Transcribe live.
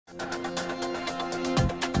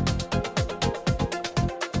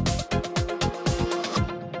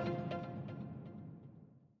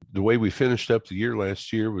The way we finished up the year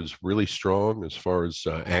last year was really strong as far as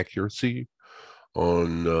accuracy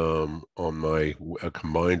on my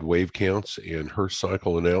combined wave counts and Hurst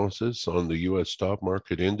cycle analysis on the U.S. stock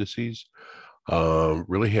market indices.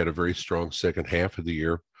 Really had a very strong second half of the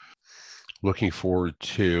year. Looking forward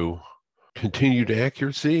to continued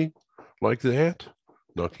accuracy like that,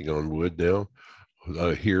 knocking on wood now,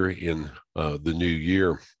 here in the new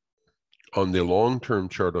year. On the long-term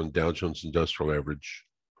chart on Dow Jones Industrial Average,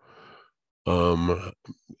 now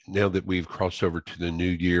that we've crossed over to the new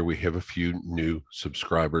year, we have a few new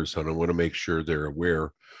subscribers, and I want to make sure they're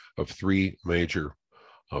aware of three major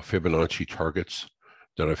Fibonacci targets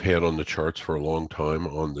that I've had on the charts for a long time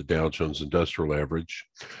on the Dow Jones Industrial Average.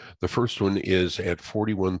 The first one is at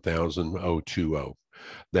 41,020.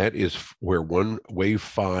 That is where wave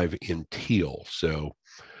 5 in teal. So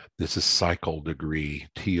this is cycle degree.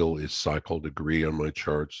 Teal is cycle degree on my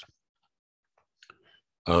charts.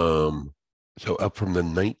 So up from the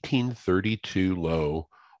 1932 low,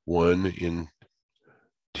 1 in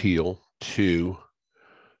teal, 2,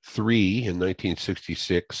 3 in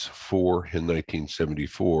 1966, 4 in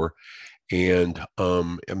 1974, and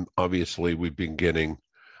obviously we've been getting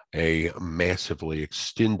a massively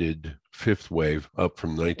extended fifth wave up from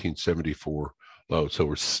 1974 low. So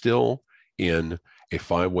we're still in a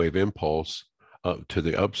 5-wave impulse to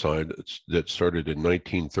the upside that started in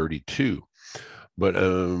 1932. But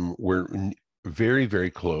we're very,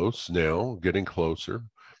 very close now, getting closer.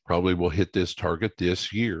 Probably will hit this target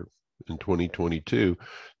this year in 2022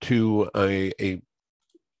 to a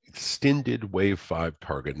extended wave 5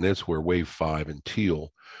 target. And that's where wave 5 in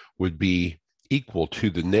teal would be equal to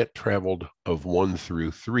the net traveled of 1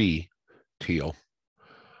 through 3 teal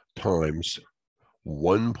times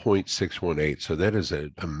 1.618. So that is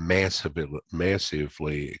a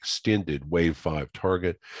massively extended wave 5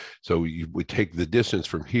 target. So you would take the distance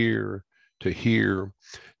from here to here,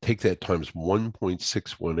 take that times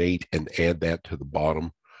 1.618 and add that to the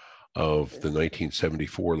bottom of the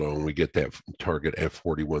 1974 low, and we get that target at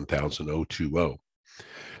 41,020.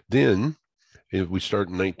 Then if we start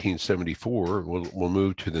in 1974, we'll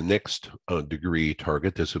move to the next degree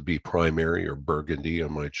target. This would be primary or burgundy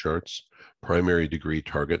on my charts. Primary degree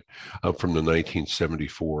target up from the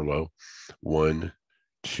 1974 low. 1,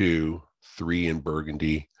 2, 3 in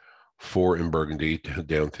burgundy, 4 in burgundy,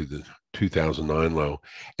 down through the 2009 low.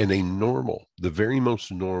 And the very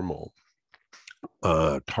most normal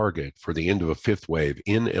target for the end of a fifth wave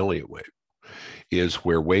in Elliott wave is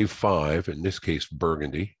where wave 5, in this case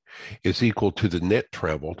burgundy, is equal to the net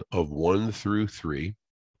traveled of 1 through 3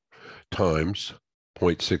 times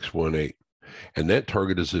 0.618. And that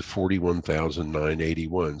target is at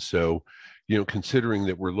 41,981. So, considering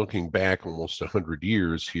that we're looking back almost 100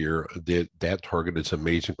 years here, that target is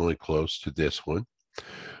amazingly close to this one,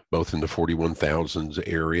 both in the 41,000s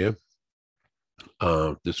area.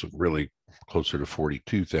 This was really closer to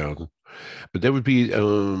 42,000. But that would be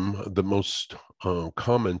the most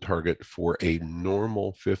common target for a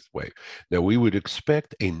normal fifth wave. Now, we would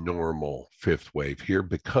expect a normal fifth wave here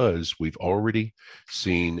because we've already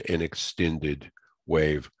seen an extended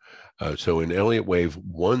wave. So in Elliott wave,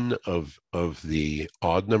 one of the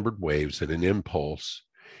odd-numbered waves in an impulse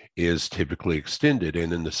is typically extended.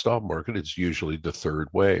 And in the stock market, it's usually the third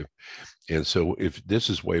wave. And so if this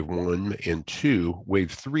is wave 1 and 2,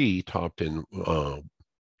 wave 3 topped in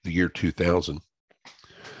the year 2000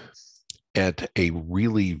 at a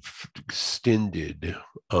really extended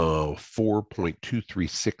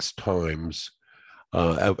 4.236 times,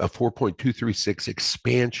 a 4.236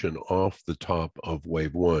 expansion off the top of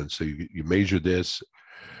wave 1. So you measure this,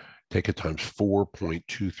 take it times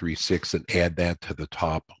 4.236 and add that to the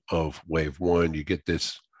top of wave 1. You get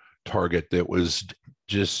this target that was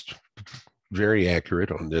just very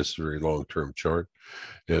accurate on this very long-term chart.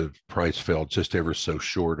 The price fell just ever so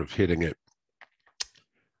short of hitting it.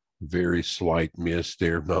 Very slight miss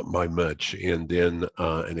there, not by much, and then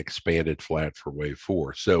an expanded flat for wave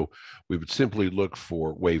 4. So we would simply look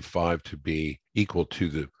for wave 5 to be equal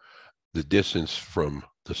to the distance from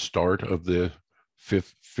the start of the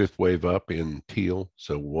fifth wave up in teal.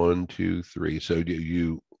 So 1, 2, 3. So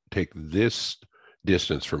you take this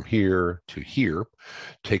distance from here to here,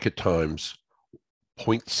 take it times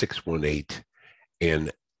 0.618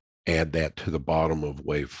 and add that to the bottom of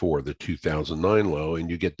wave 4, the 2009 low,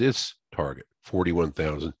 and you get this target,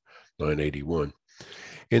 41,981.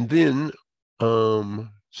 And then,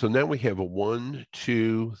 so now we have a 1,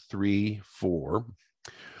 2, 3, 4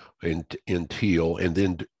 in teal, and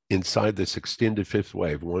then inside this extended fifth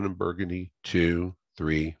wave, one in burgundy, 2,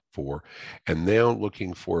 3, 4, and now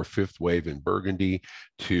looking for a fifth wave in burgundy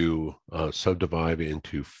to subdivide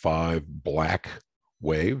into 5 black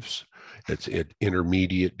waves. It's at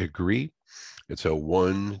intermediate degree. And so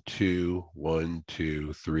 1, 2, 1,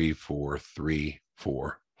 2, 3, 4, 3,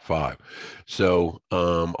 4, 5. So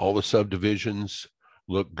all the subdivisions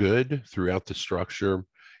look good throughout the structure,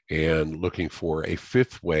 and looking for a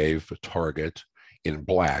fifth wave target in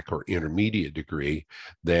black or intermediate degree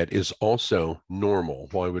that is also normal.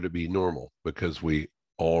 Why would it be normal? Because we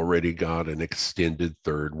already got an extended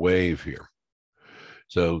third wave here.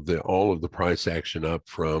 So all of the price action up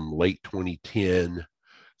from late 2010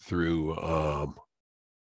 through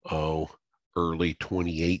early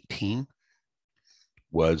 2018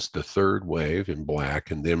 was the third wave in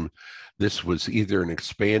black. And then this was either an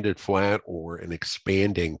expanded flat or an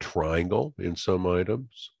expanding triangle in some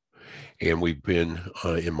items. And we've been,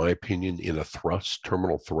 in my opinion, in a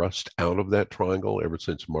terminal thrust out of that triangle ever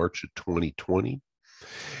since March of 2020.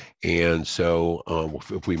 And so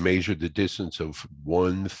if we measure the distance of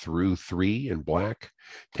 1 through 3 in black,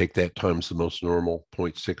 take that times the most normal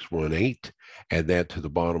 0.618, add that to the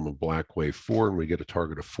bottom of black wave 4, and we get a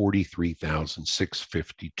target of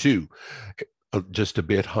 43,652, just a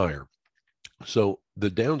bit higher. So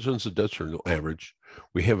the Dow Jones Industrial Average,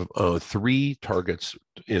 we have 3 targets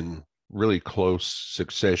in really close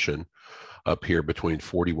succession up here between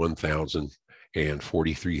 41,000 and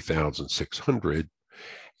 43,600.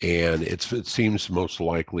 And it seems most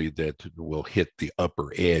likely that we'll hit the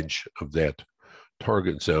upper edge of that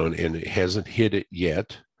target zone, and it hasn't hit it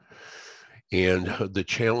yet. And the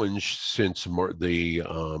challenge since the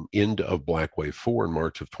end of Black Wave 4 in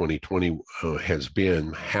March of 2020 has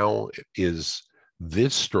been, how is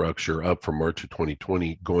this structure up from March of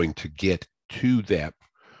 2020 going to get to that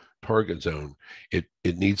target zone? It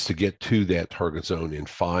needs to get to that target zone in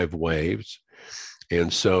 5 waves.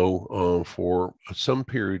 And so for some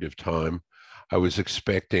period of time, I was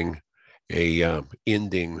expecting a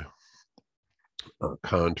ending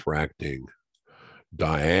contracting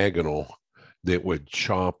diagonal that would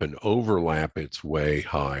chop and overlap its way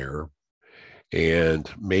higher and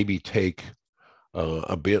maybe take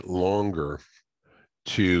a bit longer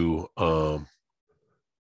to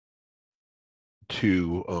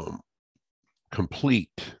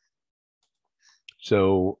complete.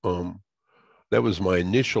 So that was my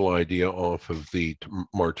initial idea off of the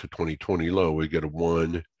March of 2020 low. We get a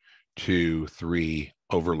 1, 2, 3,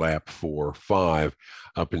 overlap 4, 5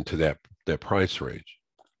 up into that price range.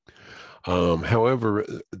 However,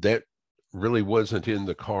 that really wasn't in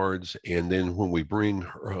the cards. And then when we bring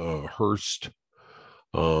Hurst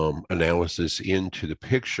analysis into the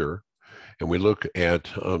picture, and we look at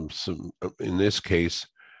in this case,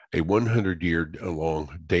 a 100-year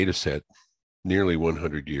long data set, nearly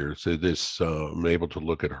 100 years. So this, I'm able to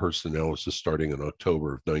look at Hurst analysis starting in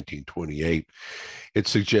October of 1928.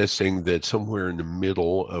 It's suggesting that somewhere in the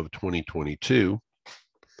middle of 2022,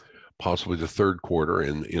 possibly the third quarter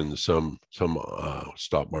in some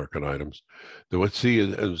stock market items, that we'll see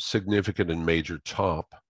a significant and major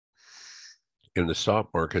top in the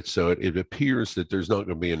stock market. So it appears that there's not going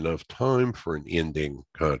to be enough time for an ending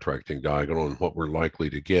contracting diagonal, and what we're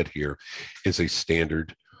likely to get here is a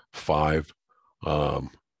standard 5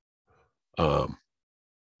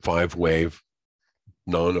 wave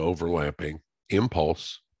non-overlapping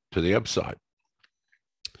impulse to the upside.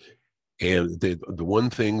 And the one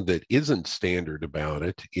thing that isn't standard about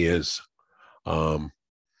it is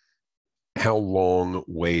how long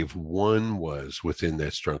wave 1 was within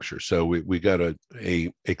that structure. So we got a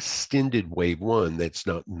extended wave 1 that's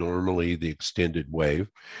not normally the extended wave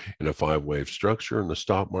in a 5-wave structure. In the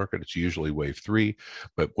stock market, it's usually wave 3,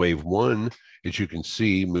 but wave 1, as you can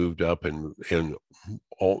see, moved up and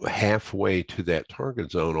all halfway to that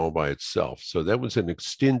target zone all by itself. So that was an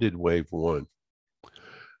extended wave 1.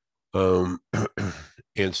 And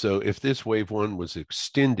so if this wave 1 was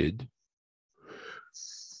extended,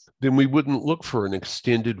 then we wouldn't look for an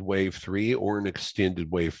extended wave 3 or an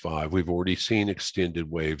extended wave 5. We've already seen extended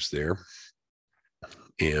waves there.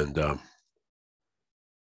 And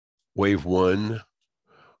wave 1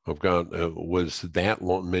 I've got was that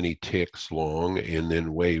many ticks long, and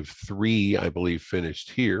then wave 3, I believe,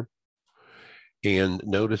 finished here. And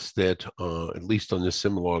notice that at least on the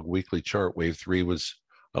Similog weekly chart, wave 3 was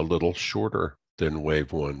a little shorter than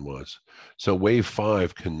wave 1 was. So wave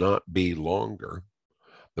 5 cannot be longer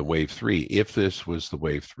than wave 3 if this was the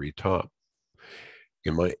wave 3 top.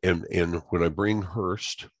 And when I bring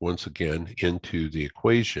Hurst once again into the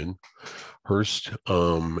equation, Hurst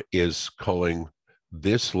is calling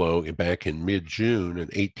this low back in mid-June, an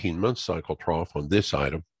 18-month cycle trough on this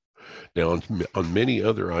item. Now, on many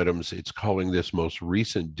other items, it's calling this most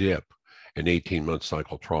recent dip an 18-month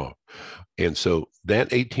cycle trough. And so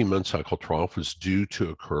that 18-month cycle trough was due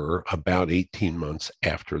to occur about 18 months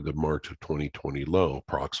after the March of 2020 low,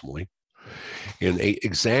 approximately. And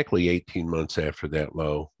exactly 18 months after that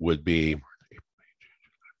low would be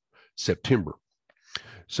September.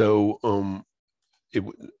 So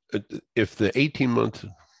if the 18-month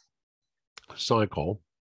cycle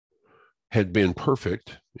had been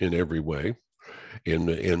perfect in every way, in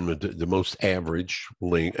the most average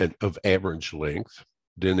length of average length,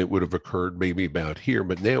 then it would have occurred maybe about here.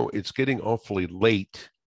 But now it's getting awfully late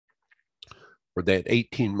for that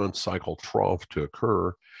 18-month cycle trough to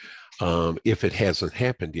occur if it hasn't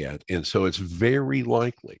happened yet. And so it's very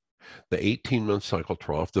likely the 18-month cycle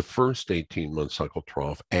trough, the first 18-month cycle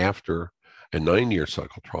trough after a 9-year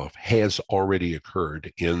cycle trough, has already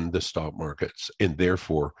occurred in the stock markets. And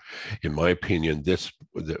therefore, in my opinion, this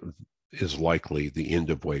is likely the end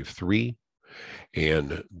of wave 3.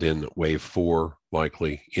 And then wave 4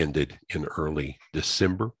 likely ended in early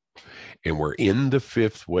December. And we're in the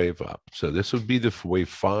 5th wave up. So this would be the wave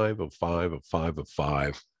 5 of 5 of 5 of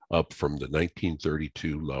 5 up from the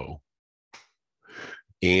 1932 low.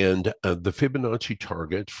 And the Fibonacci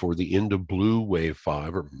target for the end of blue wave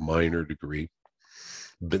 5, or minor degree,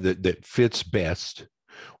 that fits best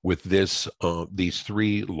with this these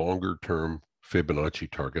 3 longer-term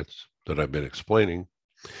Fibonacci targets that I've been explaining,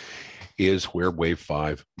 is where wave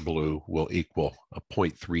 5 blue will equal a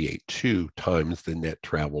 0.382 times the net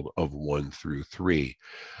traveled of 1 through 3.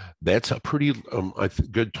 That's a pretty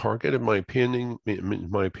good target in my opinion.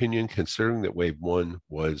 Considering that wave 1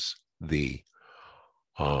 was the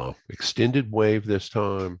extended wave this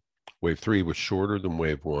time, wave 3 was shorter than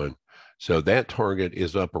wave 1. So that target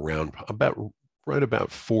is up around right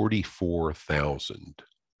about 44,000.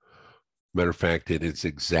 Matter of fact, it is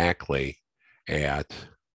exactly at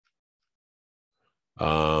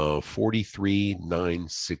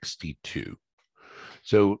 43,962.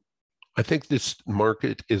 So I think this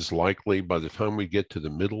market is likely, by the time we get to the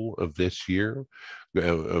middle of this year,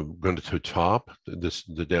 going to top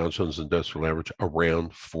the Dow Jones Industrial Average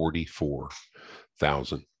around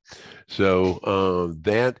 44,000. So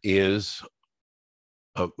that is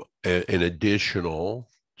an additional,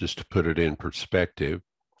 just to put it in perspective,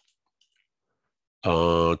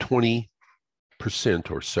 20%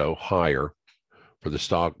 or so higher for the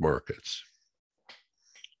stock markets,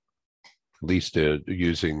 at least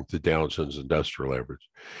using the Dow Jones Industrial Average.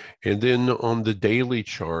 And then on the daily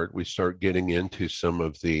chart, we start getting into some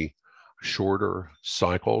of the shorter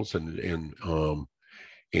cycles and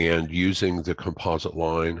using the composite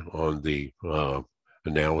line on the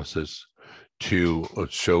analysis to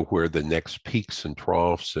show where the next peaks and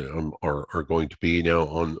troughs are going to be. Now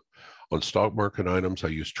on stock market items, I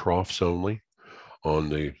use troughs only on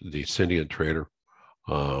the Sentient Trader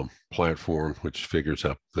platform, which figures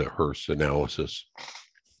out the Hurst analysis.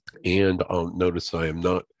 And notice I'm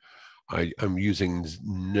using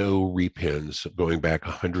no repins going back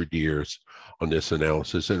 100 years on this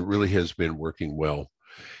analysis, and it really has been working well.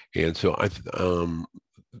 And so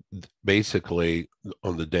basically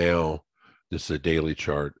on the Dow, this is a daily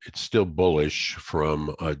chart, it's still bullish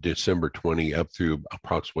from December 20 up through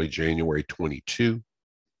approximately January 22.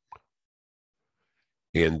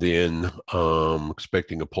 And then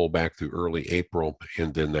expecting a pullback through early April,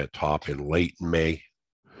 and then that top in late May.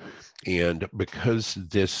 And because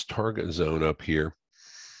this target zone up here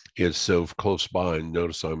is so close by, and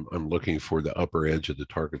notice I'm looking for the upper edge of the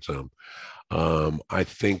target zone, I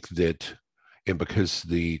think that, and because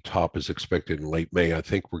the top is expected in late May, I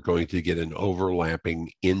think we're going to get an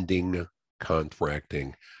overlapping ending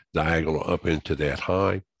contracting diagonal up into that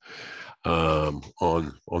high. On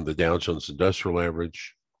the Dow Jones Industrial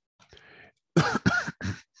Average.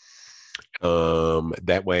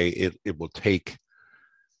 That way it will take,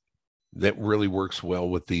 that really works well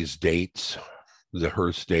with these dates, the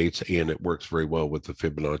Hurst dates, and it works very well with the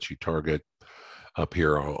Fibonacci target up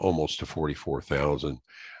here almost to 44,000,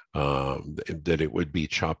 that it would be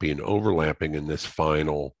choppy and overlapping in this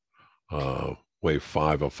final wave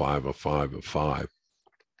 5 of 5 of 5 of 5.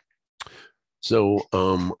 So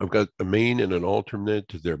I've got a main and an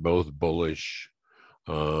alternate. They're both bullish.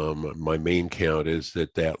 My main count is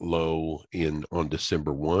that low on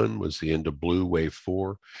December 1 was the end of blue wave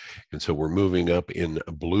 4. And so we're moving up in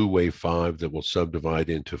a blue wave 5 that will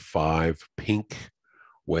subdivide into 5 pink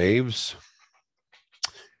waves.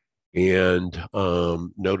 And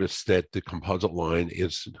notice that the composite line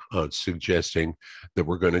is suggesting that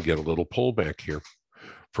we're going to get a little pullback here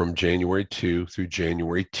from January 2 through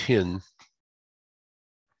January 10,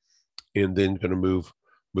 and then going to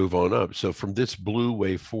move on up. So from this blue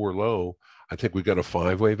wave 4 low, I think we got a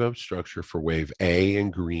 5-wave up structure for wave A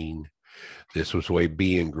in green. This was wave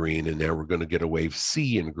B in green, and now we're going to get a wave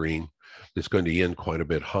C in green that's going to end quite a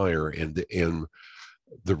bit higher. And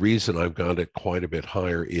the reason I've got it quite a bit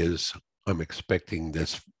higher is I'm expecting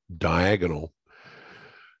this diagonal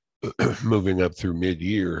moving up through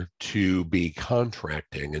mid-year to be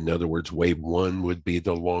contracting. In other words, wave 1 would be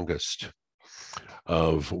the longest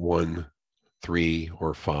of 1, 3,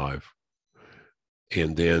 or 5.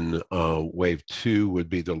 And then wave 2 would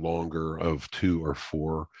be the longer of 2 or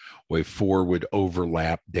 4. Wave 4 would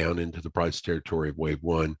overlap down into the price territory of wave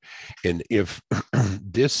 1. And if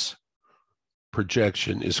this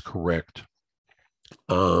projection is correct,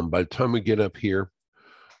 by the time we get up here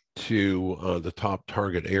to the top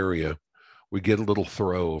target area, we get a little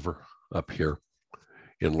throw over up here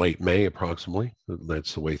in late May approximately.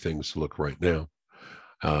 That's the way things look right now.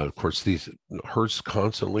 Of course, these Hurst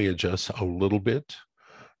constantly adjusts a little bit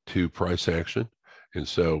to price action. And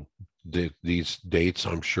so these dates,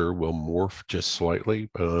 I'm sure, will morph just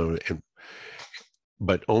slightly,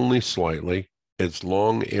 but only slightly, as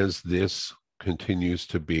long as this continues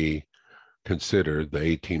to be considered the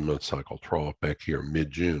 18-month cycle trough back here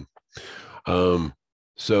mid-June.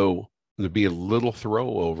 So there'd be a little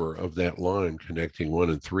throw over of that line connecting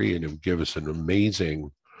 1 and 3, and it would give us an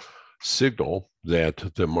amazing signal that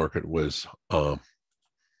the market was at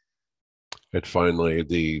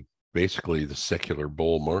finally basically the secular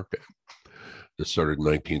bull market that started in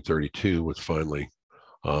 1932 was finally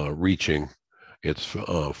reaching its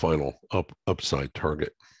final upside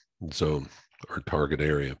target zone or target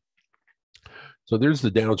area. So there's the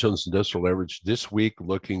Dow Jones Industrial Average this week,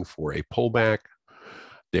 looking for a pullback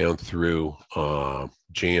down through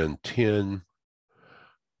Jan 10.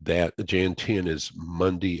 That Jan 10 is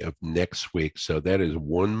Monday of next week. So that is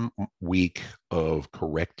 1 week of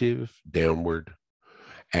corrective downward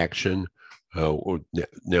action.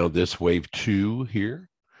 Now this wave 2 here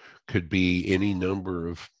could be any number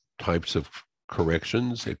of types of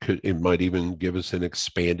corrections. It might even give us an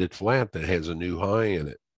expanded flat that has a new high in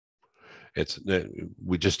it.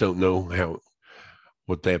 We just don't know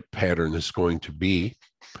what that pattern is going to be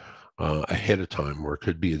ahead of time, or it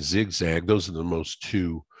could be a zigzag. Those are the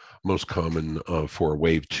most common for a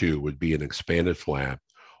wave 2 would be an expanded flat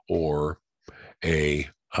or a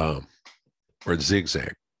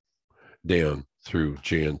zigzag down through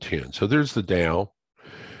Jan 10. So there's the Dow.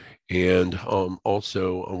 And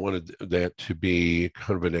also I wanted that to be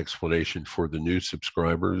kind of an explanation for the new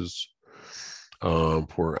subscribers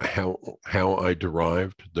for how I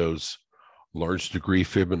derived those large degree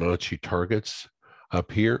Fibonacci targets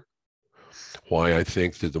up here. Why I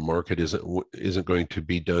think that the market isn't going to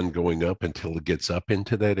be done going up until it gets up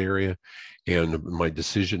into that area, and my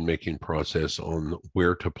decision-making process on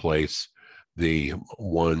where to place the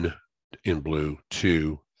 1 in blue,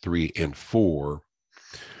 2, 3, and 4,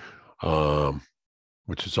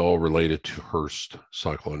 which is all related to Hurst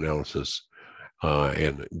cycle analysis,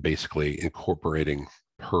 and basically incorporating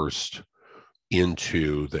Hurst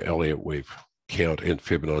into the Elliott wave count and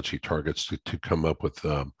Fibonacci targets to come up with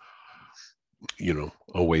a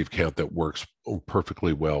wave count that works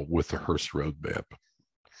perfectly well with the Hurst roadmap.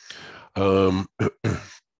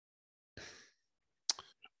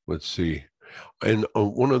 Let's see. And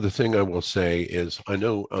one other thing I will say is I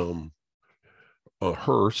know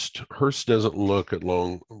Hurst doesn't look at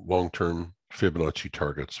long-term Fibonacci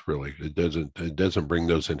targets, really. It doesn't bring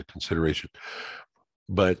those into consideration.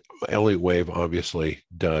 But Elliott wave obviously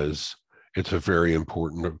does. It's a very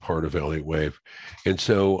important part of Elliott wave. And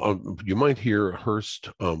so you might hear Hurst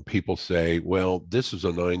people say, well, this is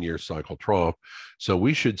a 9-year cycle trough, so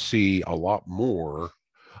we should see a lot more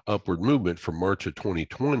upward movement from March of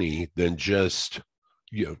 2020 than just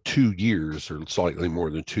 2 years or slightly more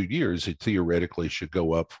than 2 years. It theoretically should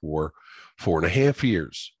go up for 4.5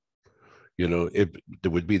 years. It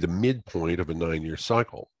would be the midpoint of a 9-year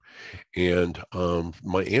cycle. And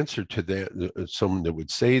my answer to that, someone that would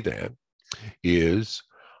say that, is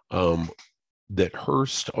that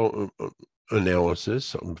Hurst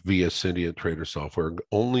analysis via Syndiant Trader software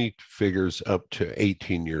only figures up to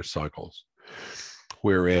 18-year cycles,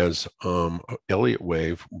 whereas Elliott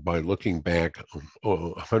wave, by looking back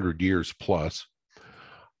 100 years plus,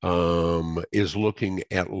 is looking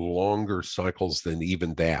at longer cycles than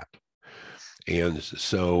even that. And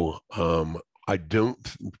so I don't,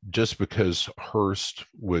 just because Hurst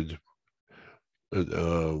would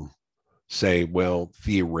say, well,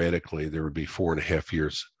 theoretically, there would be 4.5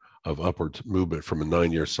 years of upward movement from a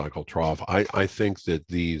 9-year cycle trough. I think that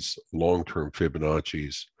these long-term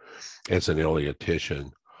Fibonacci's as an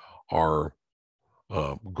Elliottician are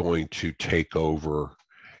going to take over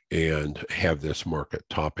and have this market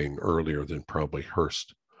topping earlier than probably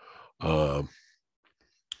Hurst um,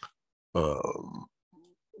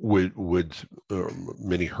 would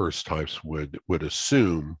many Hurst types would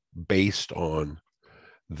assume, based on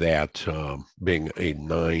that being a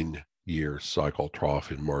 9-year cycle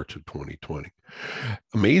trough in March of 2020.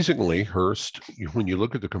 Amazingly, Hurst, when you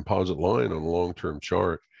look at the composite line on a long-term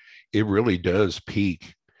chart, it really does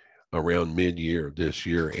peak around mid-year this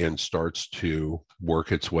year and starts to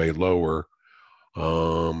work its way lower.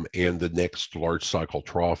 And the next large cycle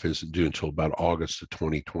trough isn't due until about August of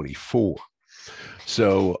 2024.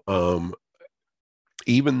 So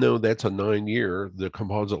even though that's a 9-year, the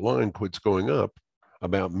composite line quits going up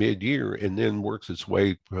about mid-year and then works its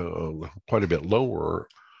way quite a bit lower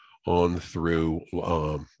on through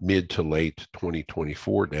mid to late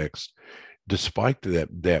 2024 next, despite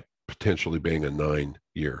that potentially being a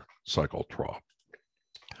 9-year cycle trough.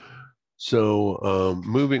 So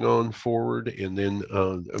moving on forward, and then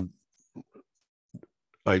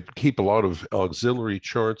I keep a lot of auxiliary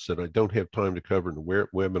charts that I don't have time to cover in the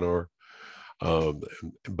webinar,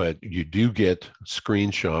 but you do get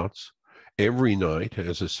screenshots every night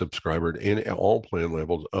as a subscriber and all plan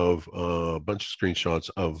levels of a bunch of screenshots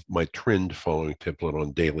of my trend following template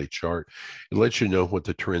on daily chart. It lets you know what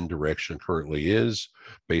the trend direction currently is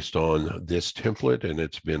based on this template, and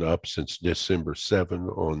it's been up since December 7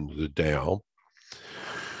 on the Dow.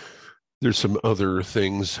 There's some other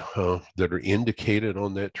things that are indicated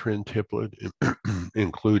on that trend template,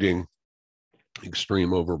 including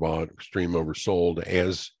extreme overbought, extreme oversold,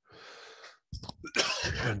 as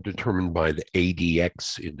determined by the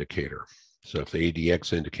ADX indicator. So if the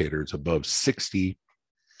ADX indicator is above 60,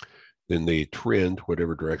 then the trend,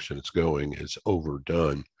 whatever direction it's going, is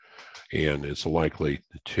overdone and it's likely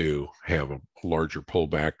to have a larger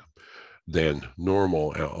pullback than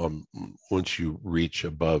normal once you reach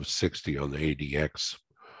above 60 on the ADX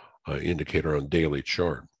indicator on daily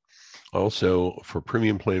chart. Also, for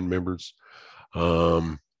premium plan members,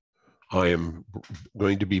 I am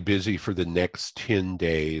going to be busy for the next 10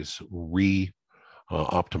 days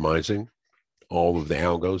optimizing all of the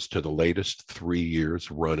algos to the latest 3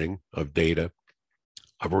 years running of data.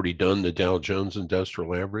 I've already done the Dow Jones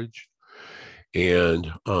Industrial Average,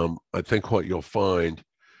 and I think what you'll find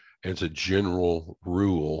as a general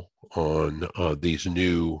rule on these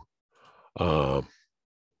new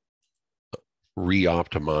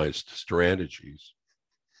re-optimized strategies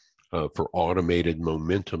for automated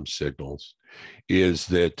momentum signals is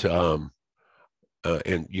that,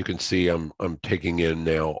 and you can see I'm taking in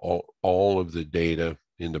now all of the data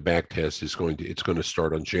in the back test it's going to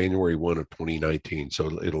start on January 1 of 2019.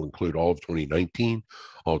 So it'll include all of 2019,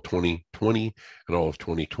 all of 2020, and all of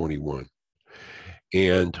 2021.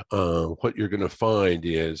 And what you're going to find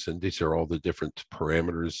is, and these are all the different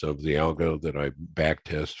parameters of the algo that I back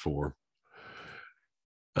test for.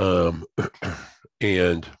 And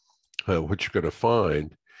what you're going to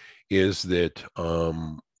find is that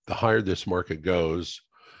the higher this market goes,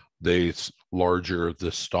 the larger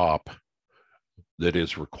the stop that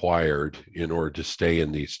is required in order to stay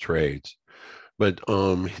in these trades. But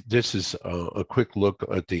this is a quick look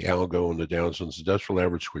at the algo on the Dow Jones Industrial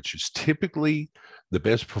Average, which is typically the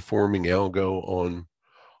best performing algo on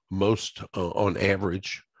most, on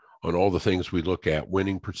average, on all the things we look at: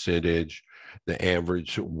 winning percentage, the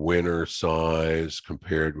average winner size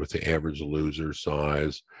compared with the average loser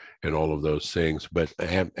size, and all of those things. But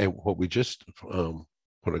and what we just,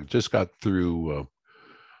 what I just got through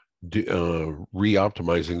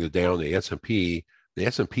re-optimizing the Dow and the S&P. The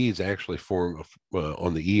S&P is actually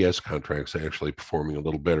on the ES contracts, actually performing a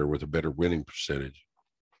little better with a better winning percentage.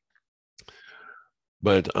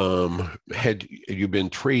 But had you been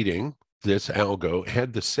trading this algo,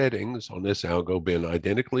 had the settings on this algo been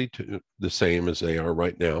identically to the same as they are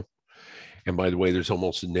right now, and by the way, there's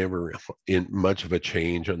almost never much of a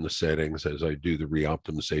change on the settings as I do the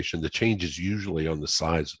re-optimization. The change is usually on the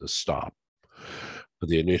size of the stop,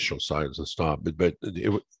 the initial size of the stop. But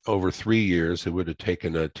over 3 years, it would have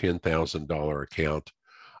taken a $10,000 account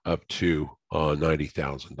up to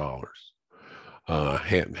 $90,000.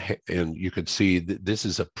 And you can see that this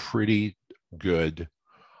is a pretty good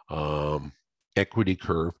equity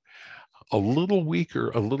curve. A little weaker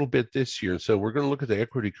a little bit this year. So we're going to look at the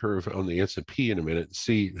equity curve on the S&P in a minute and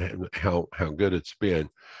see how good it's been.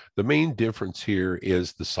 The main difference here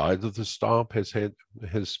is the size of the stop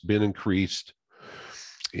has been increased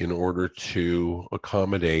in order to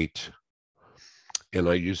accommodate and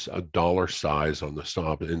I use a dollar size on the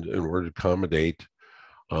stop in order to accommodate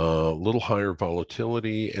a little higher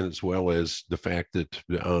volatility, and as well as the fact that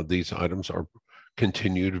these items are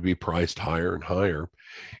continue to be priced higher and higher.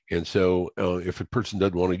 And so if a person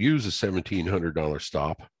doesn't want to use a $1,700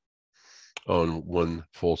 stop on one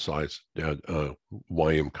full-size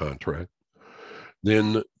YM contract,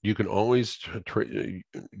 then you can always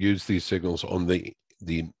use these signals on the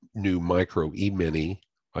new micro E-mini.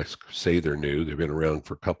 I say they're new. They've been around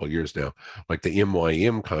for a couple of years now, like the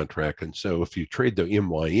MYM contract. And so if you trade the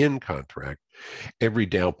MYN contract, every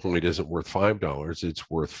Dow point isn't worth $5. It's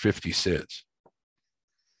worth 50 cents.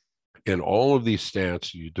 And all of these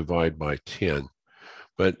stats you divide by 10.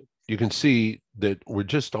 But you can see that we're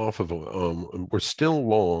just off of, we're still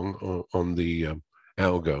long on the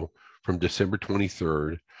algo from December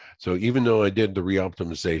 23rd. So even though I did the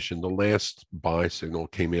reoptimization, the last buy signal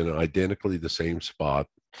came in identically the same spot,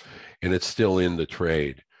 and it's still in the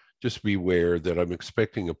trade. Just beware that I'm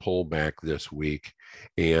expecting a pullback this week.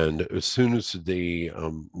 And as soon as the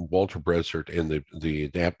Walter Bressert and the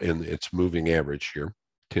adapt and its moving average here,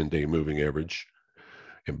 10-day moving average,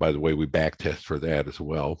 and by the way, we back test for that as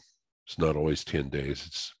well. It's not always 10 days,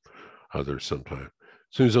 it's others sometimes. As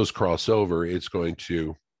soon as those cross over, it's going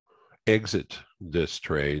to exit this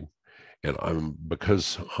trade. And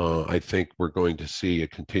because I think we're going to see a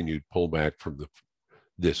continued pullback from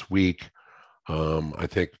this week, I'm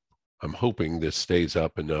hoping this stays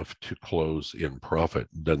up enough to close in profit,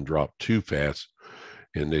 doesn't drop too fast,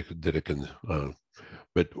 and that it can,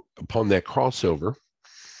 but upon that crossover,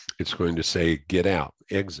 it's going to say, get out,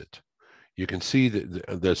 exit. You can see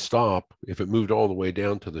that the stop, if it moved all the way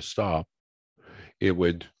down to the stop, it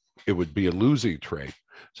would be a losing trade.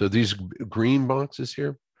 So these green boxes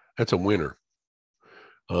here, that's a winner.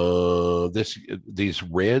 These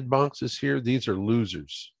red boxes here, these are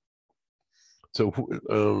losers. So,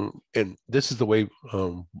 and this is the way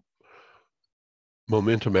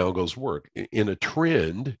momentum algos work. In a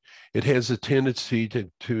trend, it has a tendency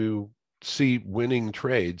to see winning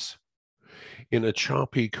trades. In a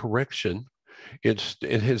choppy correction, it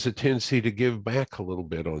has a tendency to give back a little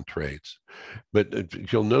bit on trades.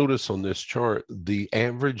 But you'll notice on this chart, the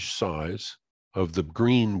average size of the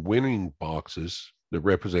green winning boxes that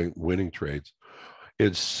represent winning trades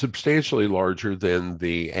is substantially larger than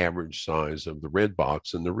the average size of the red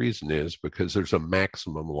box. And the reason is because there's a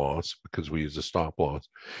maximum loss because we use a stop loss.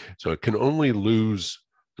 So it can only lose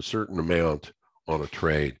a certain amount on a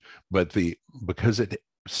trade, but because it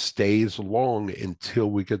stays long until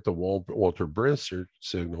we get the Walter Bressert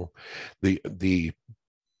signal,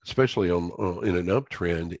 especially in an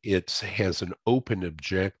uptrend, it has an open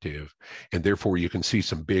objective, and therefore you can see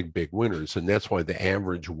some big winners. And that's why the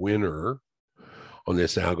average winner on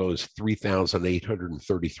this algo is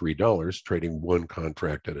 $3,833 trading one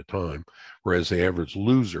contract at a time, whereas the average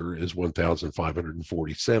loser is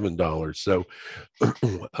 $1,547. So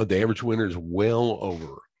the average winner is well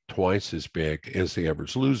over twice as big as the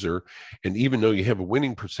average loser. And even though you have a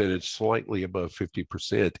winning percentage slightly above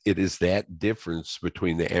 50%, it is that difference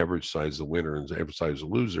between the average size of the winner and the average size of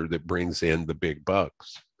the loser that brings in the big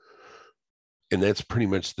bucks. And that's pretty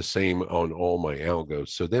much the same on all my algos.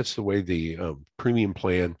 So that's the way the premium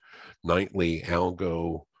plan nightly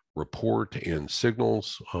algo report and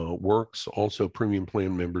signals works. Also, premium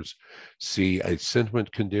plan members see a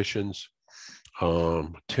sentiment conditions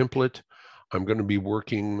template. I'm going to be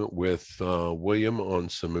working with William on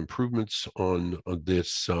some improvements on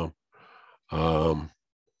this on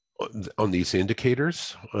these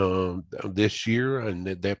indicators this year, and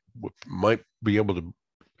that might be able to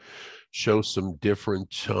show some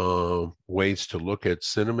different ways to look at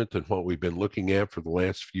sentiment than what we've been looking at for the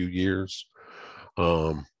last few years.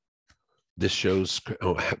 This shows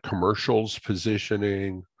commercials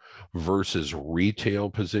positioning versus retail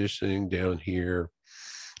positioning down here.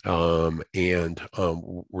 We're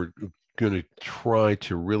going to try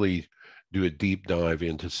to really do a deep dive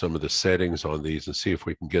into some of the settings on these and see if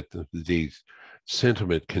we can get these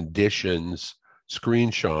sentiment conditions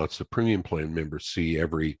screenshots the premium plan members see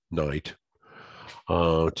every night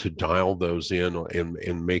to dial those in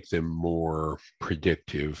and make them more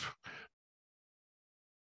predictive